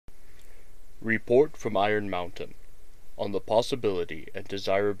Report from Iron Mountain on the possibility and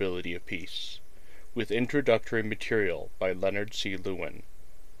desirability of peace, with introductory material by Leonard C. Lewin,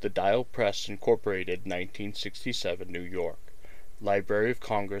 The Dial Press Incorporated, 1967, New York. Library of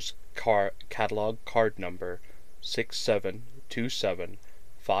Congress Catalog Card Number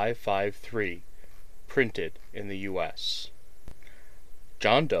 6727553, printed in the U.S.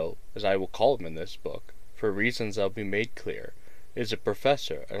 John Doe, as I will call him in this book, for reasons that will be made clear, is a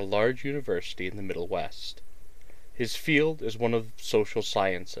professor at a large university in the Middle West. His field is one of social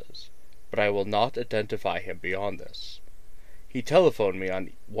sciences, but I will not identify him beyond this. He telephoned me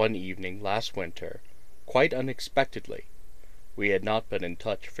on one evening last winter, quite unexpectedly. We had not been in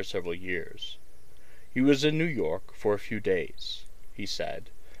touch for several years. He was in New York for a few days, he said,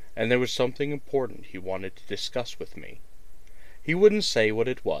 and there was something important he wanted to discuss with me. He wouldn't say what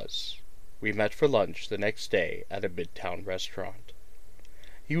it was. We met for lunch the next day at a midtown restaurant.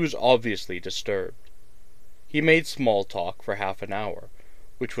 He was obviously disturbed. He made small talk for half an hour,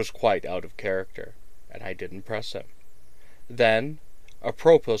 which was quite out of character, and I didn't press him. Then,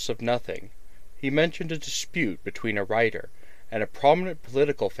 apropos of nothing, he mentioned a dispute between a writer and a prominent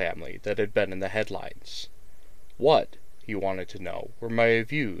political family that had been in the headlines. What, he wanted to know, were my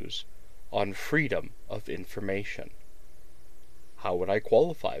views on freedom of information. How would I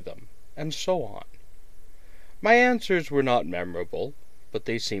qualify them? And so on. My answers were not memorable, but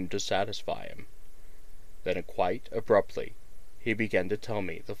they seemed to satisfy him. Then quite abruptly, he began to tell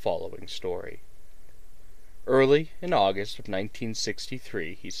me the following story. Early in August of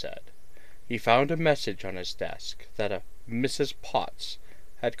 1963, he said, he found a message on his desk that a Mrs. Potts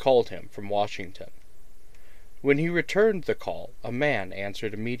had called him from Washington. When he returned the call, a man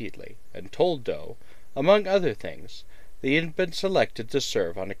answered immediately, and told Doe, among other things, that he had been selected to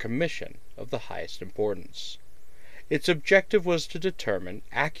serve on a commission of the highest importance. Its objective was to determine,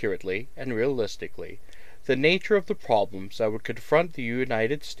 accurately and realistically, the nature of the problems that would confront the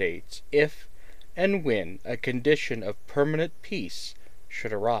United States if and when a condition of permanent peace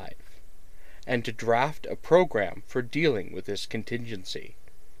should arrive, and to draft a program for dealing with this contingency.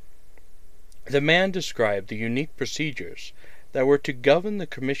 The man described the unique procedures that were to govern the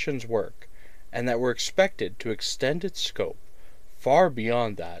Commission's work, and that were expected to extend its scope far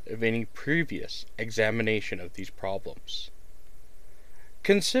beyond that of any previous examination of these problems.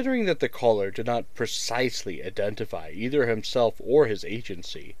 Considering that the caller did not precisely identify either himself or his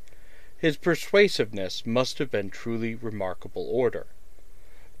agency, his persuasiveness must have been truly remarkable order.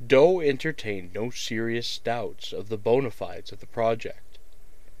 Doe entertained no serious doubts of the bona fides of the project.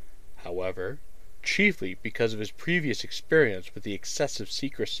 However, chiefly because of his previous experience with the excessive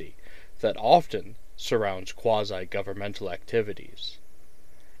secrecy that often surrounds quasi-governmental activities.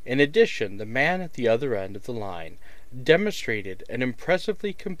 In addition, the man at the other end of the line demonstrated an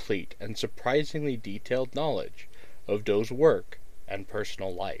impressively complete and surprisingly detailed knowledge of Doe's work and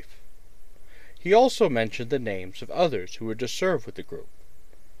personal life. He also mentioned the names of others who were to serve with the group.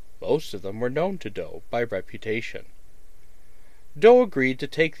 Most of them were known to Doe by reputation. Doe agreed to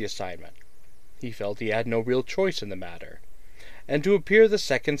take the assignment. He felt he had no real choice in the matter, and to appear the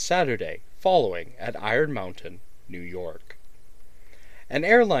second Saturday following at Iron Mountain, New York. An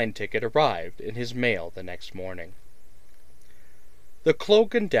airline ticket arrived in his mail the next morning. The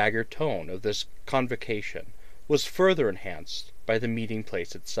cloak and dagger tone of this convocation was further enhanced by the meeting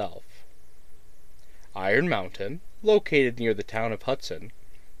place itself. Iron Mountain, located near the town of Hudson,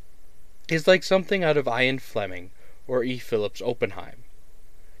 is like something out of Ian Fleming or E. Phillips Oppenheim.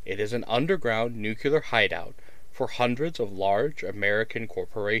 It is an underground nuclear hideout for hundreds of large American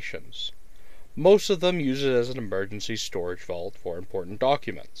corporations. Most of them use it as an emergency storage vault for important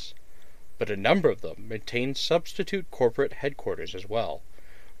documents, but a number of them maintain substitute corporate headquarters as well,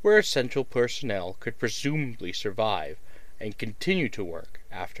 where essential personnel could presumably survive and continue to work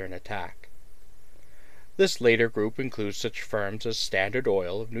after an attack. This later group includes such firms as Standard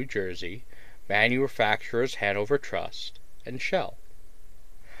Oil of New Jersey, manufacturers Hanover Trust, and Shell.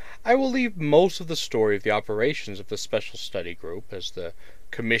 I will leave most of the story of the operations of the Special Study Group, as the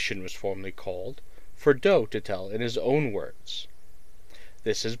Commission was formerly called, for Doe to tell in his own words.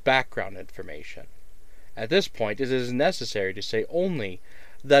 This is background information. At this point it is necessary to say only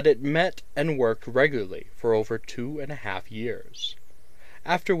that it met and worked regularly for over 2.5 years,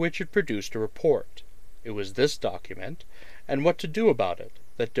 after which it produced a report. It was this document, and what to do about it,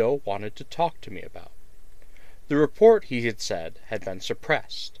 that Doe wanted to talk to me about. The report, he had said, had been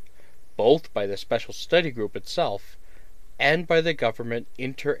suppressed, both by the Special Study Group itself and by the government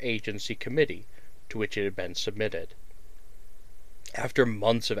interagency committee to which it had been submitted. After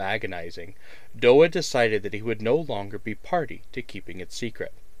months of agonizing, Doe had decided that he would no longer be party to keeping it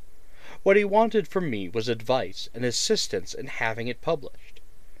secret. What he wanted from me was advice and assistance in having it published.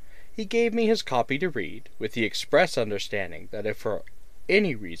 He gave me his copy to read, with the express understanding that if for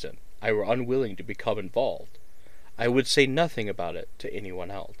any reason I were unwilling to become involved, I would say nothing about it to anyone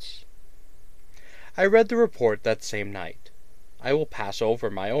else. I read the report that same night. I will pass over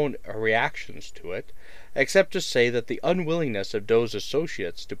my own reactions to it, except to say that the unwillingness of Doe's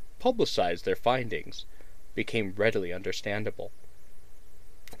associates to publicize their findings became readily understandable.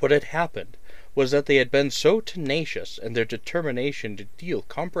 What had happened was that they had been so tenacious in their determination to deal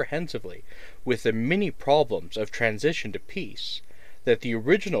comprehensively with the many problems of transition to peace that the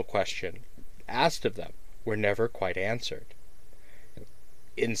original question asked of them were never quite answered.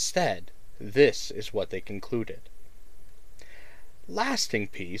 Instead, this is what they concluded. Lasting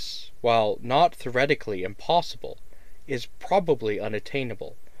peace, while not theoretically impossible, is probably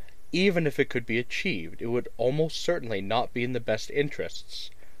unattainable. Even if it could be achieved, it would almost certainly not be in the best interests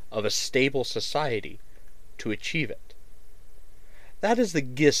of a stable society to achieve it. That is the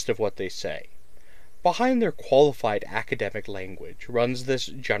gist of what they say. Behind their qualified academic language runs this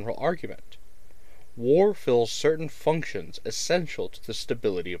general argument. War fills certain functions essential to the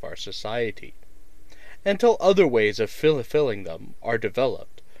stability of our society. Until other ways of fulfilling them are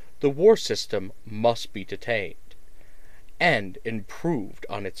developed, the war system must be detained and improved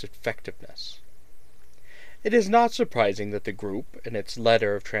on its effectiveness. It is not surprising that the group, in its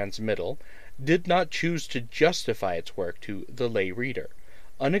letter of transmittal, did not choose to justify its work to the lay reader,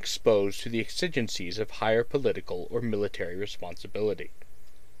 unexposed to the exigencies of higher political or military responsibility.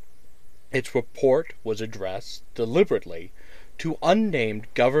 Its report was addressed, deliberately, to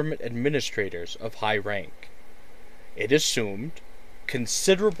unnamed government administrators of high rank. It assumed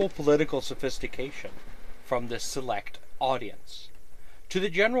considerable political sophistication from this select audience. To the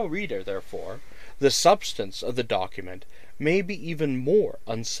general reader, therefore, the substance of the document may be even more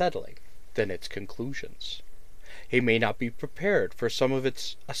unsettling than its conclusions. He may not be prepared for some of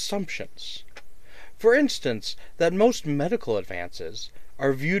its assumptions. For instance, that most medical advances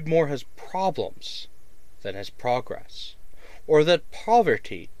are viewed more as problems than as progress, or that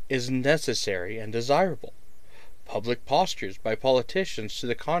poverty is necessary and desirable, public postures by politicians to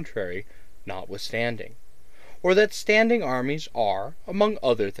the contrary notwithstanding, or that standing armies are, among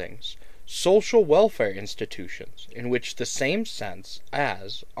other things, social welfare institutions in which the same sense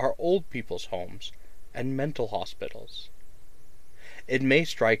as are old people's homes and mental hospitals. It may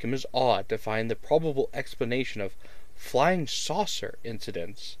strike him as odd to find the probable explanation of flying saucer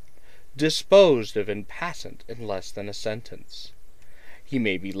incidents disposed of in passant in less than a sentence. He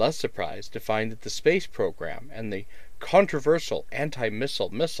may be less surprised to find that the space program and the controversial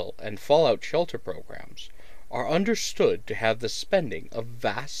anti-missile and fallout shelter programs are understood to have the spending of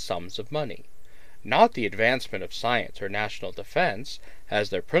vast sums of money, not the advancement of science or national defense as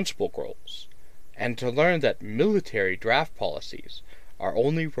their principal goals, and to learn that military draft policies are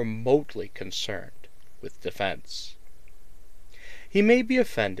only remotely concerned with defense. He may be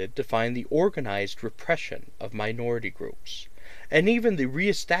offended to find the organized repression of minority groups, and even the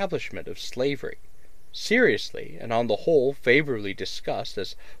reestablishment of slavery, seriously and on the whole favorably discussed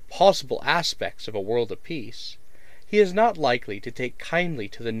as possible aspects of a world of peace. He is not likely to take kindly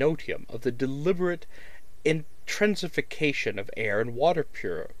to the notium of the deliberate intensification of air and water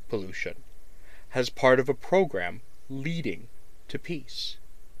pollution as part of a program leading to peace,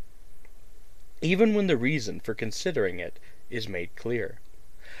 even when the reason for considering it is made clear.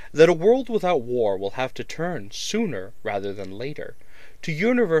 That a world without war will have to turn, sooner rather than later, to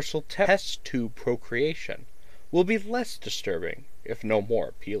universal test tube procreation will be less disturbing, if no more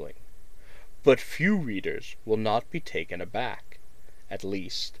appealing. But few readers will not be taken aback, at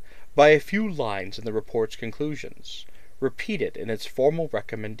least, by a few lines in the report's conclusions, repeated in its formal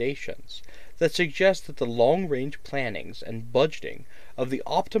recommendations, that suggest that the long-range plannings and budgeting of the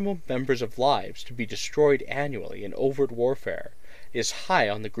optimum numbers of lives to be destroyed annually in overt warfare is high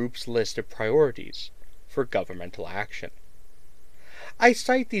on the group's list of priorities for governmental action. I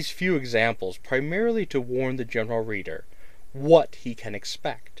cite these few examples primarily to warn the general reader what he can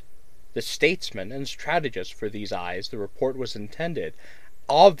expect. The statesman and strategist for these eyes the report was intended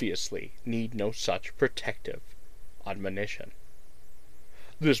obviously need no such protective admonition.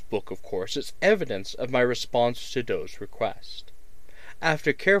 This book, of course, is evidence of my response to Doe's request.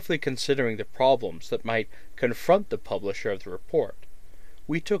 After carefully considering the problems that might confront the publisher of the report,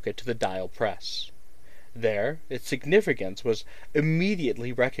 we took it to the Dial Press. There, its significance was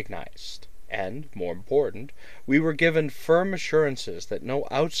immediately recognized, and, more important, we were given firm assurances that no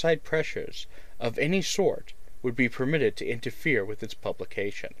outside pressures of any sort would be permitted to interfere with its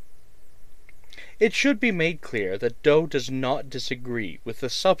publication. It should be made clear that Doe does not disagree with the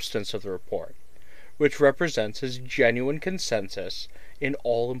substance of the report, which represents his genuine consensus in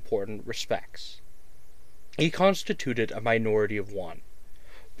all important respects. He constituted a minority of one,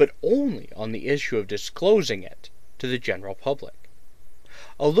 but only on the issue of disclosing it to the general public.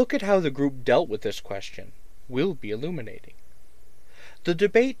 A look at how the group dealt with this question will be illuminating. The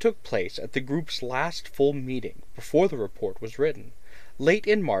debate took place at the group's last full meeting before the report was written, late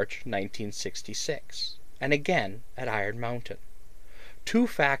in March 1966, and again at Iron Mountain. Two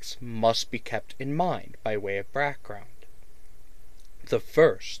facts must be kept in mind by way of background. The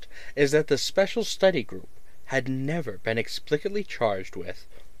first is that the Special Study Group had never been explicitly charged with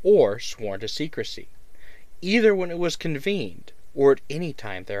or sworn to secrecy, either when it was convened or at any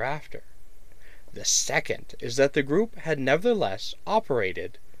time thereafter. The second is that the group had nevertheless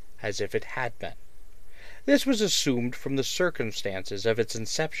operated as if it had been. This was assumed from the circumstances of its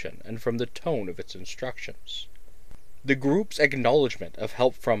inception and from the tone of its instructions. The group's acknowledgment of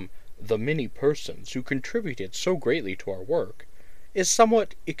help from the many persons who contributed so greatly to our work is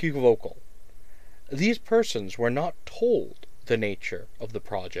somewhat equivocal. These persons were not told the nature of the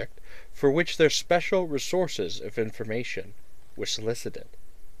project for which their special resources of information were solicited.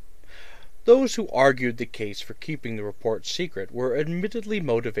 Those who argued the case for keeping the report secret were admittedly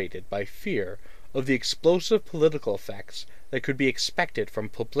motivated by fear of the explosive political effects that could be expected from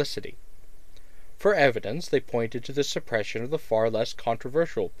publicity. For evidence, they pointed to the suppression of the far less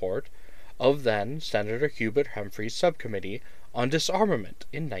controversial report of then Senator Hubert Humphrey's subcommittee on disarmament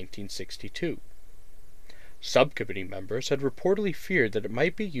in 1962. Subcommittee members had reportedly feared that it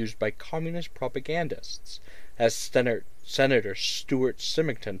might be used by communist propagandists, as Senator Stuart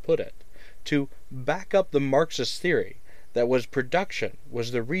Symington put it, to back up the Marxist theory that production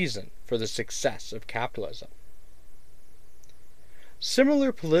was the reason for the success of capitalism.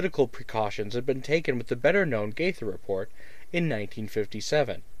 Similar political precautions had been taken with the better-known Gaither Report in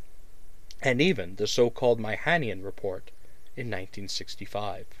 1957, and even the so-called Handyman Report in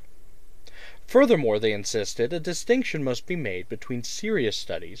 1965. Furthermore, they insisted a distinction must be made between serious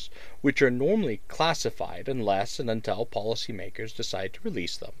studies, which are normally classified unless and until policymakers decide to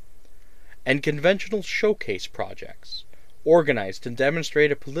release them, and conventional showcase projects, organized to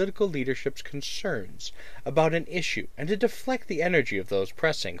demonstrate a political leadership's concerns about an issue and to deflect the energy of those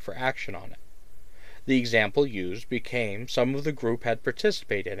pressing for action on it. The example used became some of the group had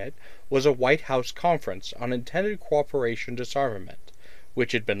participated in it was a White House conference on intended cooperation disarmament,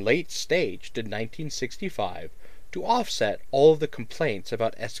 which had been late staged in 1965 to offset all of the complaints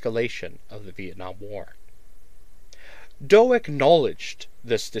about escalation of the Vietnam War. Doe acknowledged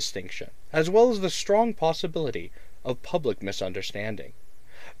this distinction, as well as the strong possibility of public misunderstanding.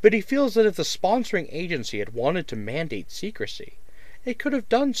 But he feels that if the sponsoring agency had wanted to mandate secrecy, it could have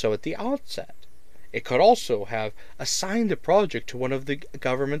done so at the outset. It could also have assigned the project to one of the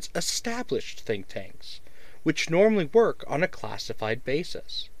government's established think tanks, which normally work on a classified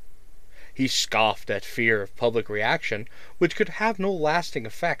basis. He scoffed at fear of public reaction, which could have no lasting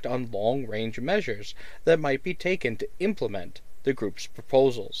effect on long-range measures that might be taken to implement the group's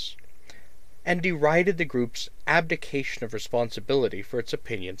proposals, and derided the group's abdication of responsibility for its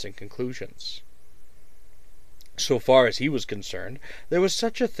opinions and conclusions. So far as he was concerned, there was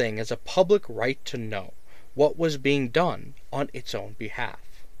such a thing as a public right to know what was being done on its own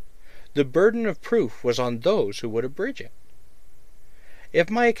behalf. The burden of proof was on those who would abridge it. If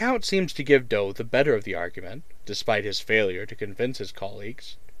my account seems to give Doe the better of the argument, despite his failure to convince his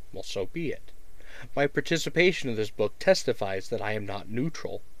colleagues, well, so be it. My participation in this book testifies that I am not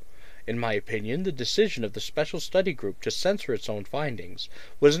neutral. In my opinion, the decision of the Special Study Group to censor its own findings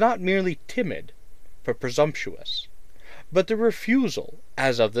was not merely timid, but presumptuous. But the refusal,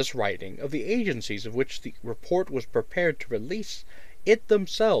 as of this writing, of the agencies of which the report was prepared to release it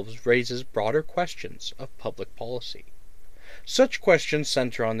themselves raises broader questions of public policy. Such questions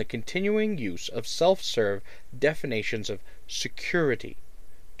center on the continuing use of self-serve definitions of security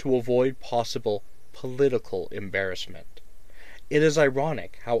to avoid possible political embarrassment. It is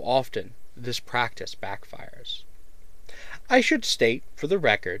ironic how often this practice backfires. I should state, for the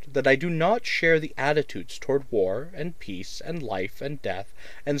record, that I do not share the attitudes toward war and peace and life and death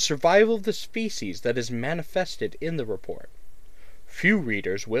and survival of the species that is manifested in the report. Few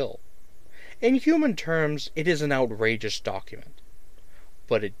readers will. In human terms, it is an outrageous document,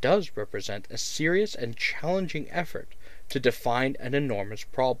 but it does represent a serious and challenging effort to define an enormous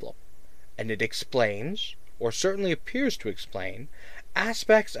problem, and it explains, or certainly appears to explain,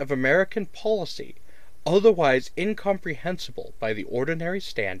 aspects of American policy otherwise incomprehensible by the ordinary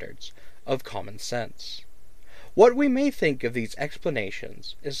standards of common sense. What we may think of these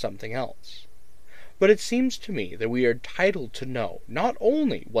explanations is something else. But it seems to me that we are entitled to know not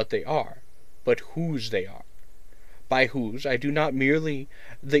only what they are, but whose they are. By whose, I do not merely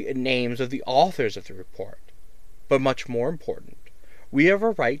the names of the authors of the report, but much more important, we have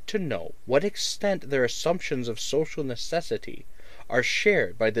a right to know what extent their assumptions of social necessity are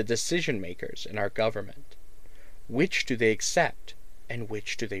shared by the decision makers in our government. Which do they accept, and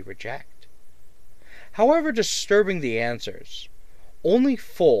which do they reject? However disturbing the answers, only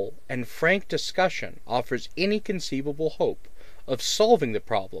full and frank discussion offers any conceivable hope of solving the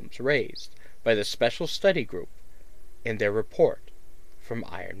problems raised by the Special Study Group in their report from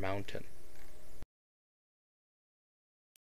Iron Mountain.